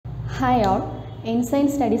Hi all, ensign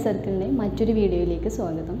study സർക്കിളിൻ്റെ മറ്റൊരു വീഡിയോയിലേക്ക്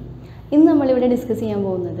സ്വാഗതം. ഇന്ന് നമ്മളിവിടെ ഡിസ്കസ് ചെയ്യാൻ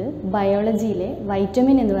പോകുന്നത് ബയോളജിയിലെ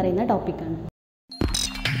വൈറ്റമിൻ എന്ന് പറയുന്ന ടോപ്പിക്കാണ്.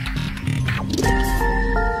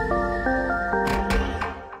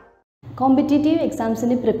 കോമ്പറ്റേറ്റീവ്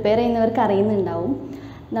എക്സാംസിന് പ്രിപ്പയർ ചെയ്യുന്നവർക്ക് അറിയുന്നുണ്ടാവും,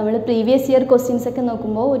 നമ്മൾ പ്രീവിയസ് ഇയർ ക്വസ്റ്റ്യൻസ് ഒക്കെ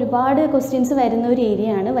നോക്കുമ്പോൾ ഒരുപാട് ക്വസ്റ്റ്യൻസ് വരുന്ന ഒരു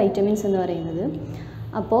ഏരിയയാണ് വൈറ്റമിൻസ് എന്ന് പറയുന്നത്.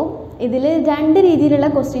 അപ്പോൾ ഇതിൽ രണ്ട് രീതിയിലുള്ള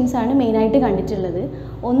ക്വസ്റ്റ്യൻസാണ് മെയിനായിട്ട് കണ്ടിട്ടുള്ളത്.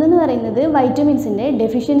 ഒന്നെന്ന് പറയുന്നത് വൈറ്റമിൻസിൻ്റെ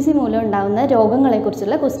ഡെഫിഷ്യൻസി മൂലം ഉണ്ടാകുന്ന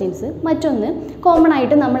രോഗങ്ങളെക്കുറിച്ചുള്ള ക്വസ്റ്റ്യൻസ്, മറ്റൊന്ന് കോമൺ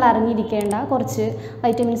ആയിട്ട് നമ്മൾ അറിഞ്ഞിരിക്കേണ്ട കുറച്ച്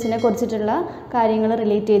വൈറ്റമിൻസിനെ കുറിച്ചിട്ടുള്ള കാര്യങ്ങൾ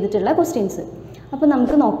റിലേറ്റ് ചെയ്തിട്ടുള്ള ക്വസ്റ്റ്യൻസ്. അപ്പോൾ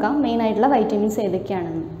നമുക്ക് നോക്കാം മെയിനായിട്ടുള്ള വൈറ്റമിൻസ്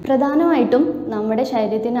ഏതൊക്കെയാണെന്ന്. പ്രധാനമായിട്ടും നമ്മുടെ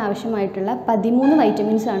ശരീരത്തിന് ആവശ്യമായിട്ടുള്ള 13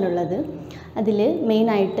 വൈറ്റമിൻസ് ആണുള്ളത്. അതിൽ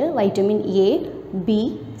മെയിനായിട്ട് vitamin A, B,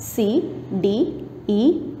 C, D, E,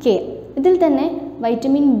 K. ഇതിൽ തന്നെ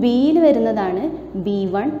വൈറ്റമിൻ ബിയിൽ വരുന്നതാണ്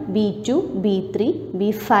B1, B2, B3,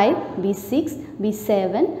 B5, B6,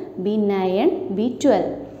 B7, B9, B12.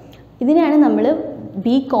 ഇതിനെയാണ് നമ്മൾ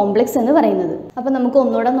ബി കോംപ്ലക്സ് എന്ന് പറയുന്നത്. അപ്പോൾ നമുക്ക്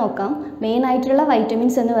ഒന്നുകൂടെ നോക്കാം. മെയിൻ ആയിട്ടുള്ള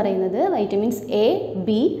വൈറ്റമിൻസ് എന്ന് പറയുന്നത് vitamins A,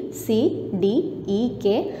 B, C, D, E,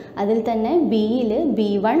 K. അതിൽ തന്നെ ബിയിൽ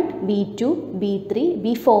B1, B2, B3,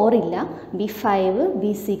 B4 ഇല്ല, B5,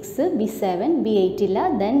 B6, B7, B8 ഇല്ല,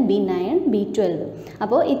 ദെൻ B9, B12.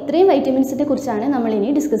 അപ്പോൾ ഇത്രയും വൈറ്റമിൻസിനെ കുറിച്ചാണ്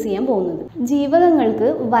നമ്മളിനി ഡിസ്കസ് ചെയ്യാൻ പോകുന്നത്. ജീവകങ്ങൾക്ക്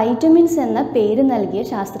വൈറ്റമിൻസ് എന്ന പേര് നൽകിയ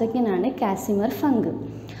ശാസ്ത്രജ്ഞനാണ് കാസിമിർ ഫങ്ക്.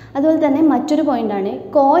 അതുപോലെ തന്നെ മറ്റൊരു പോയിൻ്റാണ്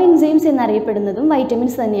കോഎൻസൈംസ് എന്നറിയപ്പെടുന്നതും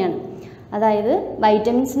വൈറ്റമിൻസ് തന്നെയാണ്. അതായത്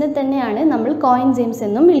വൈറ്റമിൻസിനെ തന്നെയാണ് നമ്മൾ കോഎൻസൈംസ്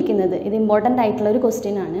എന്നും വിളിക്കുന്നത്. ഇത് ഇമ്പോർട്ടൻ്റ് ആയിട്ടുള്ള ഒരു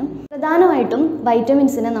ക്വസ്റ്റ്യൻ ആണ്. പ്രധാനമായിട്ടും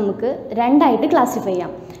വൈറ്റമിൻസിനെ നമുക്ക് രണ്ടായിട്ട് ക്ലാസിഫൈ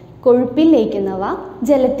ചെയ്യാം: കൊഴുപ്പിൽ ലയിക്കുന്നവ,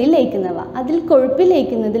 ജലത്തിൽ ലയിക്കുന്നവ. അതിൽ കൊഴുപ്പിൽ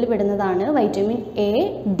ലയിക്കുന്നതിൽ പെടുന്നതാണ് vitamin A,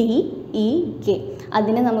 D, E, K.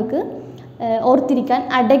 അതിനെ നമുക്ക് ഓർത്തിരിക്കാൻ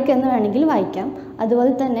അഡെക് എന്ന് വേണമെങ്കിൽ വായിക്കാം.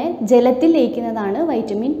 അതുപോലെ തന്നെ ജലത്തിൽ ലയിക്കുന്നതാണ്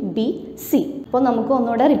വൈറ്റമിൻ ബി, സി. അപ്പോൾ നമുക്ക്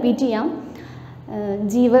ഒന്നുകൂടെ റിപ്പീറ്റ് ചെയ്യാം.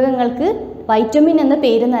 ജീവകങ്ങൾക്ക് വൈറ്റമിൻ എന്ന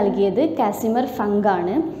പേര് നൽകിയത് കാസിമിർ ഫങ്ക്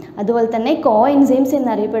ആണ്. അതുപോലെ തന്നെ കോഎൻസൈംസ്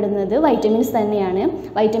എന്നറിയപ്പെടുന്നത് വൈറ്റമിൻസ് തന്നെയാണ്.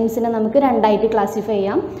 വൈറ്റമിൻസിനെ നമുക്ക് രണ്ടായിട്ട് ക്ലാസിഫൈ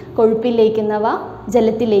ചെയ്യാം: കൊഴുപ്പിൽ ലയിക്കുന്നവ,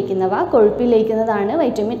 ജലത്തിൽ ലയിക്കുന്നവ. കൊഴുപ്പിൽ ലയിക്കുന്നതാണ്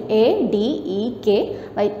vitamin A, D, E, K.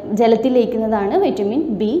 ജലത്തിൽ ലയിക്കുന്നതാണ് വൈറ്റമിൻ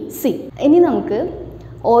ബി, സി. ഇനി നമുക്ക്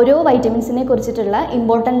ഓരോ വൈറ്റമിൻസിനെ കുറിച്ചിട്ടുള്ള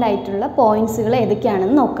ഇമ്പോർട്ടൻ്റ് ആയിട്ടുള്ള പോയിൻറ്റ്സുകൾ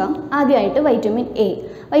ഏതൊക്കെയാണെന്ന് നോക്കാം. ആദ്യമായിട്ട് വൈറ്റമിൻ എ.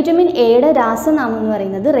 വൈറ്റമിൻ എയുടെ രാസനാമം എന്ന്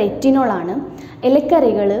പറയുന്നത് റെറ്റിനോളാണ്.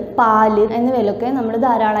 ഇലക്കറികൾ, പാല് എന്നിവയിലൊക്കെ നമ്മൾ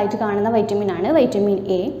ധാരാളമായിട്ട് കാണുന്ന വൈറ്റമിനാണ് വൈറ്റമിൻ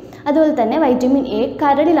എ. അതുപോലെ തന്നെ വൈറ്റമിൻ എ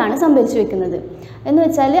കരളിലാണ് സംഭരിച്ചു വെക്കുന്നത്. എന്ന്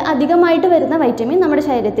വെച്ചാൽ അധികമായിട്ട് വരുന്ന വൈറ്റമിൻ നമ്മുടെ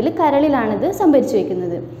ശരീരത്തിൽ കരളിലാണിത് സംഭരിച്ചു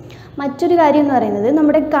വെക്കുന്നത്. മറ്റൊരു കാര്യം എന്ന് പറയുന്നത്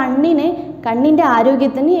നമ്മുടെ കണ്ണിൻ്റെ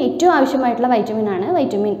ആരോഗ്യത്തിന് ഏറ്റവും ആവശ്യമായിട്ടുള്ള വൈറ്റമിനാണ്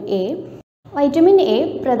വൈറ്റമിൻ എ. വൈറ്റമിൻ എ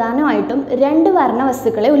പ്രധാനമായിട്ടും 2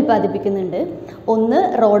 വർണ്ണവസ്തുക്കളെ ഉൽപ്പാദിപ്പിക്കുന്നുണ്ട്. ഒന്ന്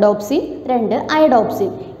റോഡോപ്സിൻ, 2 അയഡോപ്സിൻ.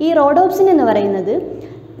 ഈ റോഡോപ്സിൻ എന്ന് പറയുന്നത്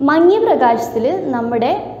മങ്ങിയ പ്രകാശത്തിൽ നമ്മുടെ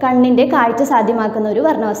കണ്ണിൻ്റെ കാഴ്ച സാധ്യമാക്കുന്ന ഒരു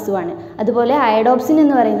വർണ്ണവസ്തുവാണ്. അതുപോലെ അയഡോപ്സിൻ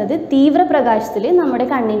എന്ന് പറയുന്നത് തീവ്ര പ്രകാശത്തിൽ നമ്മുടെ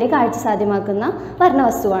കണ്ണിൻ്റെ കാഴ്ച സാധ്യമാക്കുന്ന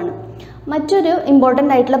വർണ്ണവസ്തുവാണ്. മറ്റൊരു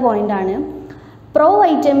ഇമ്പോർട്ടൻ്റ് ആയിട്ടുള്ള പോയിൻ്റാണ് പ്രോ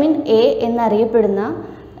വൈറ്റമിൻ എ എന്നറിയപ്പെടുന്ന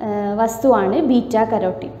വസ്തുവാണ് ബീറ്റാ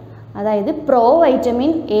കരോട്ടിൻ. അതായത് പ്രോ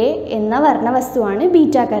വൈറ്റമിൻ എ എന്ന വർണ്ണവസ്തുവാണ്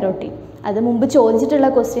ബീറ്റാ കരോട്ടിൻ. അത് മുമ്പ് ചോദിച്ചിട്ടുള്ള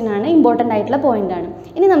ക്വസ്റ്റ്യൻ ആണ്, ഇമ്പോർട്ടൻ്റ് ആയിട്ടുള്ള പോയിൻ്റാണ്.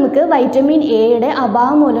 ഇനി നമുക്ക് വൈറ്റമിൻ എയുടെ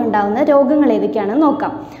അഭാവം മൂലം ഉണ്ടാകുന്ന രോഗങ്ങൾ ഏതൊക്കെയാണെന്ന്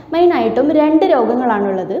നോക്കാം. മെയിനായിട്ടും 2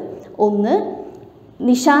 രോഗങ്ങളാണുള്ളത്. ഒന്ന്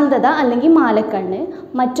നിശാന്തത അല്ലെങ്കിൽ മാലക്കണ്ണ്,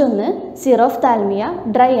 മറ്റൊന്ന് സിറോഫ്താൽമിയ,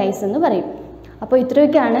 ഡ്രൈ ഐസ് എന്ന് പറയും. അപ്പോൾ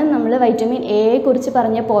ഇത്രയൊക്കെയാണ് നമ്മൾ വൈറ്റമിൻ എയെ കുറിച്ച്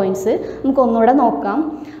പറഞ്ഞ പോയിൻറ്റ്സ്. നമുക്ക് ഒന്നുകൂടെ നോക്കാം.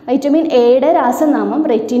 വൈറ്റമിൻ എയുടെ രാസനാമം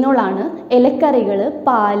റെറ്റിനോളാണ്. ഇലക്കറികൾ,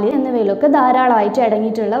 പാല് എന്നിവയിലൊക്കെ ധാരാളമായിട്ട്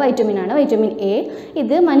അടങ്ങിയിട്ടുള്ള വൈറ്റമിനാണ് വൈറ്റമിൻ എ.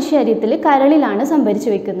 ഇത് മനുഷ്യ ശരീരത്തിൽ കരളിലാണ് സംഭരിച്ചു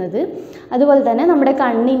വെക്കുന്നത്. അതുപോലെ തന്നെ നമ്മുടെ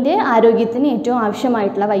കണ്ണിൻ്റെ ആരോഗ്യത്തിന് ഏറ്റവും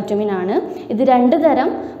ആവശ്യമായിട്ടുള്ള വൈറ്റമിനാണ്. ഇത് 2 തരം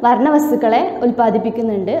വർണ്ണവസ്തുക്കളെ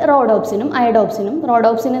ഉൽപ്പാദിപ്പിക്കുന്നുണ്ട്: റോഡോപ്സിനും അയഡോപ്സിനും.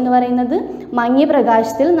 റോഡോപ്സിൻ എന്ന് പറയുന്നത് മങ്ങിയ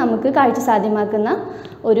പ്രകാശത്തിൽ നമുക്ക് കാഴ്ച സാധ്യമാക്കുന്ന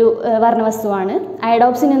ഒരു വർണ്ണവസ്തുവാണ്.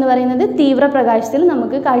 അയഡോപ്സിൻ എന്ന് പറയുന്നത് തീവ്ര പ്രകാശത്തിൽ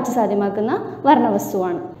നമുക്ക് കാഴ്ച സാധ്യമാക്കുന്ന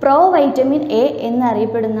വർണ്ണവസ്തുവാണ്. പ്രോ വൈറ്റമിൻ എ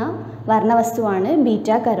എന്നറിയപ്പെടുന്ന വർണ്ണവസ്തുവാണ്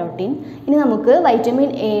ബീറ്റാ കരോട്ടിൻ. ഇനി നമുക്ക് വൈറ്റമിൻ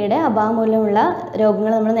എയുടെ അഭാവം മൂലമുള്ള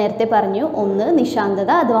രോഗങ്ങൾ നമ്മൾ നേരത്തെ പറഞ്ഞു. ഒന്ന്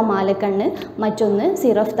നിശാന്തത അഥവാ മാലക്കണ്ണ്, മറ്റൊന്ന്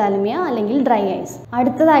സിറോഫ്താൽമിയ അല്ലെങ്കിൽ ഡ്രൈ ഐസ്.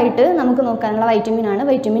 അടുത്തതായിട്ട് നമുക്ക് നോക്കാനുള്ള വൈറ്റമിനാണ്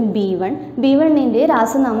വൈറ്റമിൻ B1. B1ൻ്റെ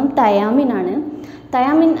രാസനാമം തയാമിൻ ആണ്.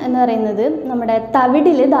 തയാമിൻ എന്ന് പറയുന്നത് നമ്മുടെ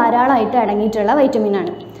തവിടിൽ ധാരാളമായിട്ട് അടങ്ങിയിട്ടുള്ള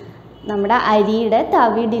വൈറ്റമിനാണ്. നമ്മുടെ അരിയുടെ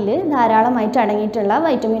തവിടിൽ ധാരാളമായിട്ട് അടങ്ങിയിട്ടുള്ള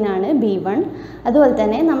വൈറ്റമിനാണ് B1. അതുപോലെ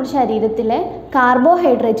തന്നെ നമ്മുടെ ശരീരത്തിലെ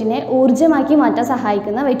കാർബോഹൈഡ്രേറ്റിനെ ഊർജ്ജമാക്കി മാറ്റാൻ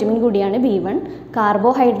സഹായിക്കുന്ന വൈറ്റമിൻ കൂടിയാണ് B1.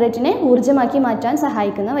 കാർബോഹൈഡ്രേറ്റിനെ ഊർജ്ജമാക്കി മാറ്റാൻ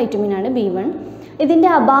സഹായിക്കുന്ന വൈറ്റമിനാണ് B1. ഇതിൻ്റെ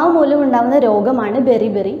അഭാവം മൂലം ഉണ്ടാകുന്ന രോഗമാണ്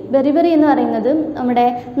ബെറിബെറി. ബെറിബെറി എന്ന് പറയുന്നത് നമ്മുടെ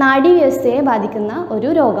നാഡീവ്യവസ്ഥയെ ബാധിക്കുന്ന ഒരു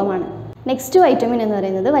രോഗമാണ്. നെക്സ്റ്റ് വൈറ്റമിൻ എന്ന്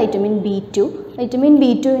പറയുന്നത് വൈറ്റമിൻ B2. വൈറ്റമിൻ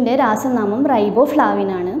B2വിൻ്റെ രാസനാമം റൈബോഫ്ലാവിൻ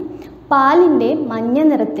ആണ്. പാലിൻ്റെ മഞ്ഞ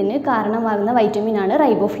നിറത്തിന് കാരണമാകുന്ന വൈറ്റമിനാണ്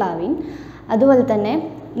റൈബോഫ്ലാവിൻ. അതുപോലെ തന്നെ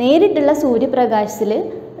നേരിട്ടുള്ള സൂര്യപ്രകാശത്തിൽ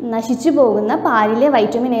നശിച്ചു പോകുന്ന പാലിലെ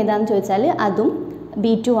വൈറ്റമിൻ ഏതാണെന്ന് ചോദിച്ചാൽ അതും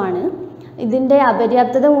B2 ആണ്. ഇതിൻ്റെ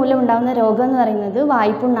അപര്യാപ്തത മൂലം ഉണ്ടാകുന്ന രോഗം എന്ന് പറയുന്നത്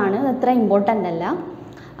വായ്പുണ്ണാണ്. അത്ര ഇമ്പോർട്ടൻ്റ് അല്ല.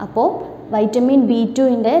 അപ്പോൾ വൈറ്റമിൻ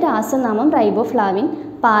B2വിൻ്റെ രാസനാമം റൈബോഫ്ലാവിൻ.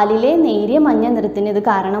 പാലിലെ നേരിയ മഞ്ഞ നിറത്തിന് ഇത്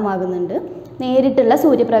കാരണമാകുന്നുണ്ട്. നേരിട്ടുള്ള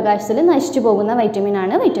സൂര്യപ്രകാശത്തിൽ നശിച്ചു പോകുന്ന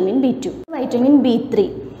വൈറ്റമിനാണ് vitamin B2. Vitamin B3.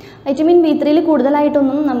 Vitamin B3യിൽ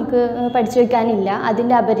കൂടുതലായിട്ടൊന്നും നമുക്ക് പഠിച്ചു വെക്കാനില്ല.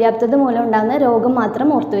 അതിൻ്റെ അപര്യാപ്തത മൂലം ഉണ്ടാകുന്ന രോഗം മാത്രം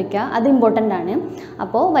ഓർത്ത് വയ്ക്കുക, അത് ഇമ്പോർട്ടൻ്റ് ആണ്.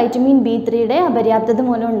 അപ്പോൾ വൈറ്റമിൻ B3യുടെ അപര്യാപ്തത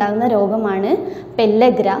മൂലം ഉണ്ടാകുന്ന രോഗമാണ്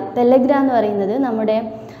പെല്ലഗ്ര. പെല്ലഗ്ര എന്ന് പറയുന്നത് നമ്മുടെ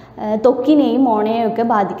ത്വക്കിനെയും മോണയെയും ഒക്കെ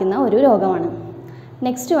ബാധിക്കുന്ന ഒരു രോഗമാണ്.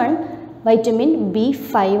 നെക്സ്റ്റ് വൺ വൈറ്റമിൻ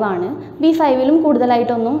B5 ആണ്. B5ലും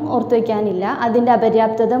കൂടുതലായിട്ടൊന്നും ഓർത്ത് വയ്ക്കാനില്ല. അതിൻ്റെ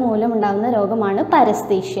അപര്യാപ്തത മൂലം ഉണ്ടാകുന്ന രോഗമാണ്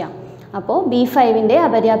പരസ്തേഷ്യ. അപ്പോൾ B5ൻ്റെ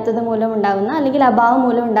അപര്യാപ്തത മൂലം ഉണ്ടാകുന്ന അല്ലെങ്കിൽ അഭാവം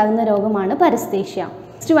മൂലം ഉണ്ടാകുന്ന രോഗമാണ് പരസ്തേഷ്യ.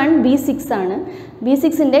 നെക്സ്റ്റ് വൺ B6 ആണ്.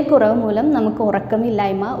 B6ൻ്റെ കുറവ് മൂലം നമുക്ക്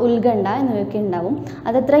ഉറക്കമില്ലായ്മ, ഉത്കണ്ഠ എന്നിവയൊക്കെ ഉണ്ടാവും.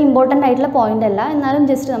 അതത്ര ഇമ്പോർട്ടൻ്റ് ആയിട്ടുള്ള പോയിൻ്റ് അല്ല, എന്നാലും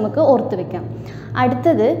ജസ്റ്റ് നമുക്ക് ഓർത്ത് വെക്കാം.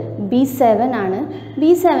 അടുത്തത് B7 ആണ്.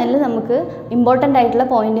 B7ൽ നമുക്ക് ഇമ്പോർട്ടൻ്റ് ആയിട്ടുള്ള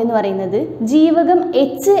പോയിൻ്റ് എന്ന് പറയുന്നത് ജീവകം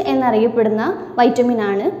H എന്നറിയപ്പെടുന്ന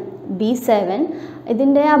വൈറ്റമിനാണ് B7.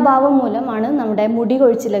 ഇതിൻ്റെ അഭാവം മൂലമാണ് നമ്മുടെ മുടി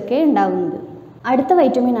കൊഴിച്ചിലൊക്കെ ഉണ്ടാകുന്നത്. അടുത്ത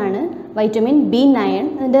വൈറ്റമിനാണ് വൈറ്റമിൻ B9.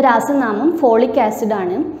 ഇതിൻ്റെ രാസനാമം ഫോളിക് ആസിഡ്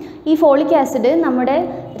ആണ്. ഈ ഫോളിക് ആസിഡ് നമ്മുടെ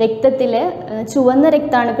രക്തത്തിലെ ചുവന്ന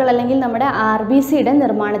രക്താണുക്കൾ അല്ലെങ്കിൽ നമ്മുടെ RBCയുടെ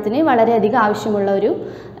നിർമ്മാണത്തിന് വളരെയധികം ആവശ്യമുള്ള ഒരു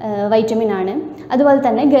വൈറ്റമിനാണ്. അതുപോലെ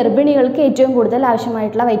തന്നെ ഗർഭിണികൾക്ക് ഏറ്റവും കൂടുതൽ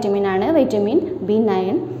ആവശ്യമായിട്ടുള്ള വൈറ്റമിനാണ് വൈറ്റമിൻ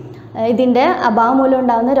B9. ഇതിൻ്റെ അഭാവം മൂലം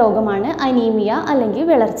ഉണ്ടാകുന്ന രോഗമാണ് അനീമിയ അല്ലെങ്കിൽ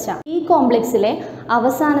വിളർച്ച. ഈ കോംപ്ലക്സിലെ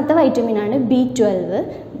അവസാനത്തെ വൈറ്റമിനാണ് B12.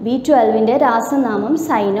 B12ൻ്റെ രാസനാമം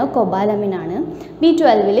സൈനോകൊബാലമിൻ ആണ്.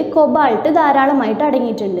 B12ൽ കൊബാൾട്ട് ധാരാളമായിട്ട്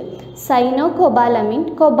അടങ്ങിയിട്ടുണ്ട്. സൈനോകൊബാലമിൻ,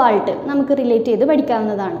 കൊബാൾട്ട് നമുക്ക് റിലേറ്റ് ചെയ്ത്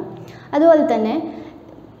പഠിക്കാവുന്നതാണ്. അതുപോലെ തന്നെ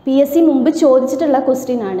PSC മുമ്പ് ചോദിച്ചിട്ടുള്ള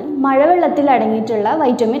ക്വസ്റ്റ്യൻ ആണ് മഴവെള്ളത്തിൽ അടങ്ങിയിട്ടുള്ള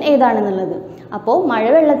വൈറ്റമിൻ ഏതാണെന്നുള്ളത്. അപ്പോൾ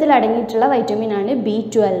മഴവെള്ളത്തിൽ അടങ്ങിയിട്ടുള്ള വൈറ്റമിനാണ്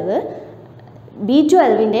B12.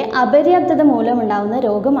 B12ൻ്റെ അപര്യാപ്തത മൂലം ഉണ്ടാകുന്ന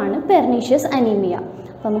രോഗമാണ് പെർനീഷ്യസ് അനീമിയ.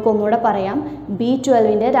 അപ്പോൾ നമുക്ക് ഒന്നുകൂടെ പറയാം.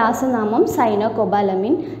 B12ൻ്റെ രാസനാമം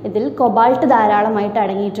സൈനോകൊബാലമിൻ. ഇതിൽ കൊബാൾട്ട് ധാരാളമായിട്ട്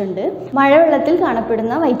അടങ്ങിയിട്ടുണ്ട്. മഴവെള്ളത്തിൽ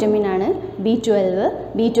കാണപ്പെടുന്ന വൈറ്റമിനാണ് B12.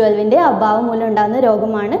 B12ൻ്റെ അഭാവം മൂലം ഉണ്ടാകുന്ന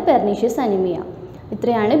രോഗമാണ് പെർനീഷ്യസ് അനീമിയ.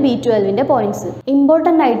 ഇത്രയാണ് B12ൻ്റെ പോയിൻറ്റ്സ്.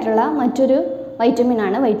 ഇമ്പോർട്ടൻ്റ് ആയിട്ടുള്ള മറ്റൊരു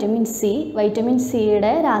വൈറ്റമിനാണ് വൈറ്റമിൻ C. വൈറ്റമിൻ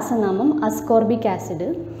സിയുടെ രാസനാമം അസ്കോർബിക് ആസിഡ്.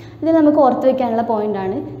 ഇത് നമുക്ക് ഓർത്ത് വയ്ക്കാനുള്ള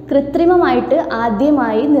പോയിൻ്റാണ്. കൃത്രിമമായിട്ട്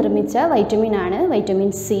ആദ്യമായി നിർമ്മിച്ച വൈറ്റമിനാണ് വൈറ്റമിൻ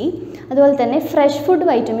C. അതുപോലെ തന്നെ ഫ്രഷ് ഫുഡ്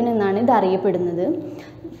വൈറ്റമിൻ എന്നാണ് ഇത് അറിയപ്പെടുന്നത്.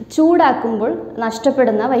 ചൂടാക്കുമ്പോൾ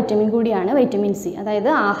നഷ്ടപ്പെടുന്ന വൈറ്റമിൻ കൂടിയാണ് വൈറ്റമിൻ C. അതായത്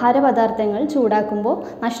ആഹാര പദാർത്ഥങ്ങൾ ചൂടാക്കുമ്പോൾ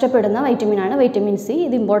നഷ്ടപ്പെടുന്ന വൈറ്റമിനാണ് വൈറ്റമിൻ C.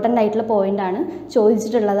 ഇത് ഇമ്പോർട്ടൻ്റ് ആയിട്ടുള്ള പോയിൻ്റാണ്,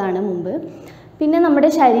 ചോദിച്ചിട്ടുള്ളതാണ് മുമ്പ്. പിന്നെ നമ്മുടെ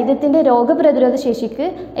ശരീരത്തിൻ്റെ രോഗപ്രതിരോധ ശേഷിക്ക്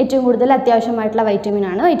ഏറ്റവും കൂടുതൽ അത്യാവശ്യമായിട്ടുള്ള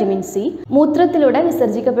വൈറ്റമിനാണ് വൈറ്റമിൻ C. മൂത്രത്തിലൂടെ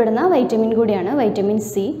വിസർജിക്കപ്പെടുന്ന വൈറ്റമിൻ കൂടിയാണ് വൈറ്റമിൻ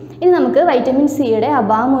C. ഇനി നമുക്ക് വൈറ്റമിൻ സിയുടെ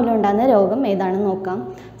അഭാവം മൂലം ഉണ്ടാകുന്ന രോഗം ഏതാണെന്ന് നോക്കാം.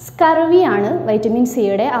 സ്കർവി ആണ് വൈറ്റമിൻ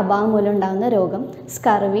സിയുടെ അഭാവം മൂലം ഉണ്ടാകുന്ന രോഗം.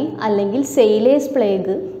 സ്കർവി അല്ലെങ്കിൽ സെയിലേഴ്സ്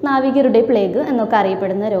പ്ലേഗ്, നാവികരുടെ പ്ലേഗ് എന്നൊക്കെ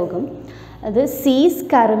അറിയപ്പെടുന്ന രോഗം. അത്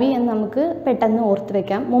സ്കർവി എന്ന് നമുക്ക് പെട്ടെന്ന് ഓർത്ത്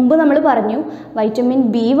വെക്കാം. മുമ്പ് നമ്മൾ പറഞ്ഞു വൈറ്റമിൻ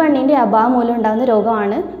B1ൻ്റെ അഭാവം മൂലം ഉണ്ടാകുന്ന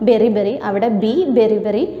രോഗമാണ് ബെറിബെറി. അവിടെ B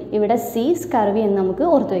ബെറിബെറി, ഇവിടെ സ്കർവി എന്ന് നമുക്ക്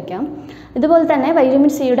ഓർത്ത് വെക്കാം. ഇതുപോലെ തന്നെ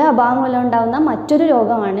വൈറ്റമിൻ സിയുടെ അഭാവം മൂലം ഉണ്ടാകുന്ന മറ്റൊരു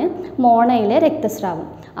രോഗമാണ് മോണയിലെ രക്തസ്രാവം.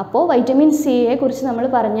 അപ്പോൾ വൈറ്റമിൻ സിയെ കുറിച്ച് നമ്മൾ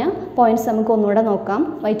പറഞ്ഞ പോയിൻറ്റ്സ് നമുക്ക് ഒന്നുകൂടെ നോക്കാം.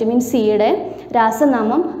 വൈറ്റമിൻ സിയുടെ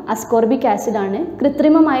രാസനാമം അസ്കോർബിക് ആസിഡ് ആണ്.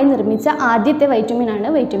 കൃത്രിമമായി നിർമ്മിച്ച ആദ്യത്തെ വൈറ്റമിനാണ്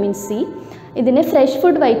വൈറ്റമിൻ C. ഇതിന് ഫ്രഷ്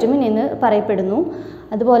ഫുഡ് വൈറ്റമിൻ എന്ന് പറയപ്പെടുന്നു.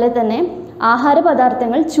 അതുപോലെ തന്നെ ആഹാര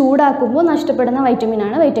പദാർത്ഥങ്ങൾ ചൂടാക്കുമ്പോൾ നഷ്ടപ്പെടുന്ന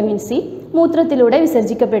വൈറ്റമിനാണ് വൈറ്റമിൻ C. മൂത്രത്തിലൂടെ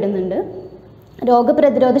വിസർജിക്കപ്പെടുന്നുണ്ട്.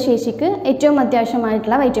 രോഗപ്രതിരോധ ശേഷിക്ക് ഏറ്റവും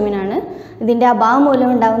അത്യാവശ്യമായിട്ടുള്ള വൈറ്റമിനാണ്. ഇതിൻ്റെ അഭാവം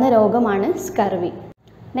മൂലം ഉണ്ടാകുന്ന രോഗമാണ് സ്കർവി.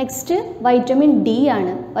 നെക്സ്റ്റ് വൈറ്റമിൻ D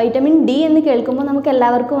ആണ്. വൈറ്റമിൻ D എന്ന് കേൾക്കുമ്പോൾ നമുക്ക്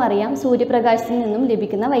എല്ലാവർക്കും അറിയാം സൂര്യപ്രകാശത്തിൽ നിന്നും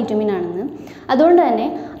ലഭിക്കുന്ന വൈറ്റമിൻ ആണെന്ന്. അതുകൊണ്ട് തന്നെ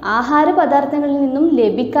ആഹാര പദാർത്ഥങ്ങളിൽ നിന്നും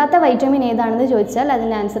ലഭിക്കാത്ത വൈറ്റമിൻ ഏതാണെന്ന് ചോദിച്ചാൽ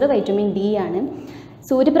അതിൻ്റെ ആൻസർ വൈറ്റമിൻ D ആണ്.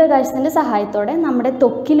 സൂര്യപ്രകാശത്തിൻ്റെ സഹായത്തോടെ നമ്മുടെ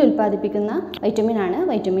ത്വക്കിൽ ഉൽപ്പാദിപ്പിക്കുന്ന വൈറ്റമിനാണ്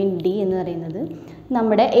വൈറ്റമിൻ ഡി എന്ന് പറയുന്നത്.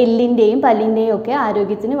 നമ്മുടെ എല്ലിൻ്റെയും പല്ലിൻ്റെയും ഒക്കെ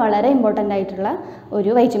ആരോഗ്യത്തിന് വളരെ ഇമ്പോർട്ടൻ്റ് ആയിട്ടുള്ള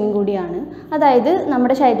ഒരു വൈറ്റമിൻ കൂടിയാണ്. അതായത്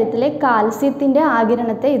നമ്മുടെ ശരീരത്തിലെ കാൽസ്യത്തിൻ്റെ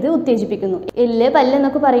ആഗിരണത്തെ ഇത് ഉത്തേജിപ്പിക്കുന്നു. എല്ല് പല്ല്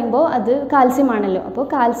എന്നൊക്കെ പറയുമ്പോൾ അത് കാൽസ്യമാണല്ലോ, അപ്പോൾ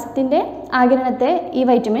കാൽസ്യത്തിൻ്റെ ആഗിരണത്തെ ഈ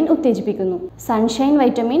vitamin ഉത്തേജിപ്പിക്കുന്നു. Sunshine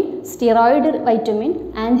vitamin, steroid vitamin,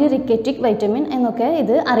 anti റിക്കറ്റിക് vitamin എന്നൊക്കെ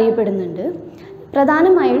ഇത് അറിയപ്പെടുന്നുണ്ട്.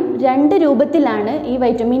 പ്രധാനമായും 2 രൂപത്തിലാണ് ഈ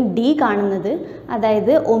വൈറ്റമിൻ ഡി കാണുന്നത്.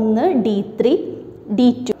 അതായത് ഒന്ന് D3,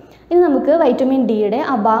 D2. ഇനി നമുക്ക് വൈറ്റമിൻ ഡിയുടെ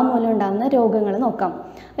അഭാവം മൂലം ഉണ്ടാകുന്ന രോഗങ്ങൾ നോക്കാം.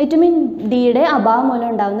 വൈറ്റമിൻ ഡിയുടെ അഭാവം മൂലം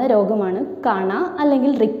ഉണ്ടാകുന്ന രോഗമാണ് കാണ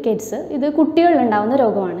അല്ലെങ്കിൽ റിക്കറ്റ്സ്. ഇത് കുട്ടികളിലുണ്ടാകുന്ന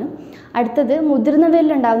രോഗമാണ്. അടുത്തത്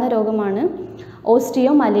മുതിർന്നവരിലുണ്ടാകുന്ന രോഗമാണ്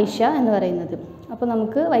ഓസ്റ്റിയോമലേഷ്യ എന്ന് പറയുന്നത്. അപ്പോൾ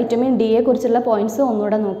നമുക്ക് വൈറ്റമിൻ ഡിയെ കുറിച്ചുള്ള പോയിൻറ്റ്സ്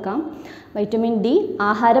ഒന്നുകൂടെ നോക്കാം. വൈറ്റമിൻ ഡി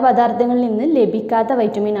ആഹാര പദാർത്ഥങ്ങളിൽ നിന്ന് ലഭിക്കാത്ത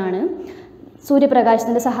വൈറ്റമിനാണ്.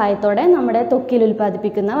 സൂര്യപ്രകാശത്തിൻ്റെ സഹായത്തോടെ നമ്മുടെ ത്വക്കിൽ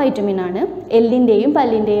ഉൽപ്പാദിപ്പിക്കുന്ന വൈറ്റമിനാണ്. എല്ലിൻ്റെയും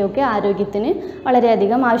പല്ലിൻ്റെയും ഒക്കെ ആരോഗ്യത്തിന്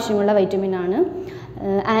വളരെയധികം ആവശ്യമുള്ള വൈറ്റമിനാണ്.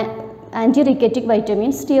 Anti റിക്കറ്റിക്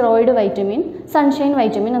vitamin, steroid vitamin, sunshine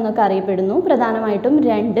vitamin എന്നൊക്കെ അറിയപ്പെടുന്നു. പ്രധാനമായിട്ടും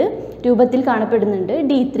 2 രൂപത്തിൽ കാണപ്പെടുന്നുണ്ട്,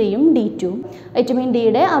 D3യും D2യും. വൈറ്റമിൻ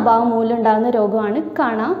ഡിയുടെ അഭാവം മൂലം ഉണ്ടാകുന്ന രോഗമാണ്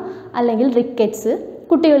കാണ അല്ലെങ്കിൽ റിക്കറ്റ്സ്.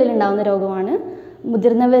 കുട്ടികളിലുണ്ടാകുന്ന രോഗമാണ്.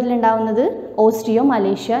 മുതിർന്നവരിലുണ്ടാകുന്നത്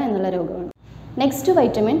ഓസ്റ്റിയോമലേഷ്യ എന്നുള്ള രോഗമാണ്. നെക്സ്റ്റ്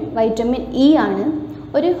വൈറ്റമിൻ ഇ ആണ്.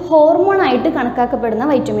 ഒരു ഹോർമോണായിട്ട് കണക്കാക്കപ്പെടുന്ന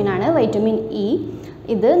വൈറ്റമിനാണ് വൈറ്റമിൻ ഇ.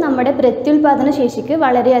 ഇത് നമ്മുടെ പ്രത്യുൽപാദന ശേഷിക്ക്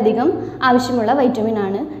വളരെയധികം ആവശ്യമുള്ള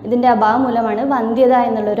വൈറ്റമിനാണ്. ഇതിൻ്റെ അഭാവം മൂലമാണ് വന്ധ്യത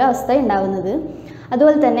എന്നുള്ളൊരു അവസ്ഥ ഉണ്ടാകുന്നത്.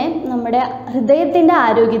 അതുപോലെ തന്നെ നമ്മുടെ ഹൃദയത്തിൻ്റെ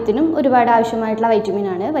ആരോഗ്യത്തിനും ഒരുപാട് ആവശ്യമായിട്ടുള്ള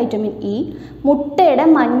വൈറ്റമിനാണ് വൈറ്റമിൻ ഇ. മുട്ടയുടെ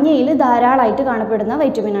മഞ്ഞയിൽ ധാരാളമായിട്ട് കാണപ്പെടുന്ന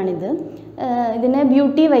വൈറ്റമിനാണിത്. ഇതിനെ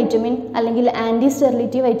ബ്യൂട്ടി വൈറ്റമിൻ അല്ലെങ്കിൽ ആൻറ്റി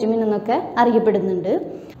സ്റ്റെറിലിറ്റി വൈറ്റമിൻ എന്നൊക്കെ അറിയപ്പെടുന്നുണ്ട്.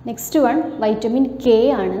 നെക്സ്റ്റ് വൈറ്റമിൻ കെ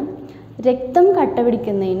ആണ്. രക്തം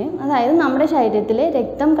കട്ടപിടിക്കുന്നതിന്, അതായത് നമ്മുടെ ശരീരത്തിലെ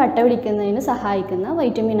രക്തം കട്ടപിടിക്കുന്നതിന് സഹായിക്കുന്ന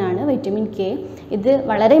വൈറ്റമിനാണ് വൈറ്റമിൻ കെ. ഇത്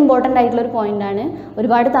വളരെ ഇമ്പോർട്ടൻ്റ് ആയിട്ടുള്ളൊരു പോയിൻ്റാണ്.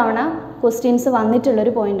 ഒരുപാട് തവണ ക്വസ്റ്റ്യൻസ്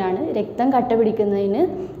വന്നിട്ടുള്ളൊരു പോയിൻ്റാണ്. രക്തം കട്ടപിടിക്കുന്നതിന്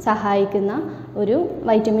സഹായിക്കുന്ന ഒരു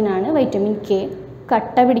വൈറ്റമിനാണ് വൈറ്റമിൻ കെ.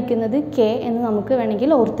 കട്ട പിടിക്കുന്നത് കെ എന്ന് നമുക്ക്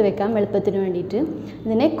വേണമെങ്കിൽ ഓർത്ത് വെക്കാം എളുപ്പത്തിന് വേണ്ടിയിട്ട്.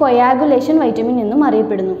 ഇതിനെ കൊയാഗുലേഷൻ വൈറ്റമിൻ എന്നും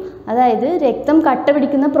അറിയപ്പെടുന്നു. അതായത് രക്തം കട്ട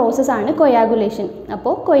പിടിക്കുന്ന പ്രോസസ്സാണ് കൊയാഗുലേഷൻ.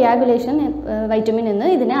 അപ്പോൾ കൊയാഗുലേഷൻ വൈറ്റമിൻ എന്ന്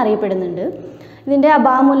ഇതിനെ അറിയപ്പെടുന്നുണ്ട്. ഇതിൻ്റെ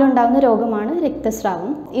അഭാവം മൂലം ഉണ്ടാകുന്ന രോഗമാണ്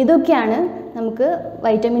രക്തസ്രാവം. ഇതൊക്കെയാണ് നമുക്ക്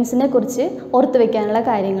വൈറ്റമിൻസിനെ കുറിച്ച് ഓർത്ത് വയ്ക്കാനുള്ള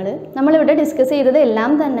കാര്യങ്ങൾ. നമ്മളിവിടെ ഡിസ്കസ് ചെയ്തത്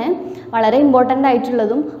എല്ലാം തന്നെ വളരെ ഇമ്പോർട്ടൻ്റ്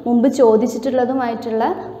ആയിട്ടുള്ളതും മുമ്പ് ചോദിച്ചിട്ടുള്ളതുമായിട്ടുള്ള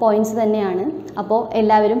പോയിൻറ്റ്സ് തന്നെയാണ്. അപ്പോൾ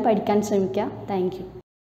എല്ലാവരും പഠിക്കാൻ ശ്രമിക്കുക. Thank you.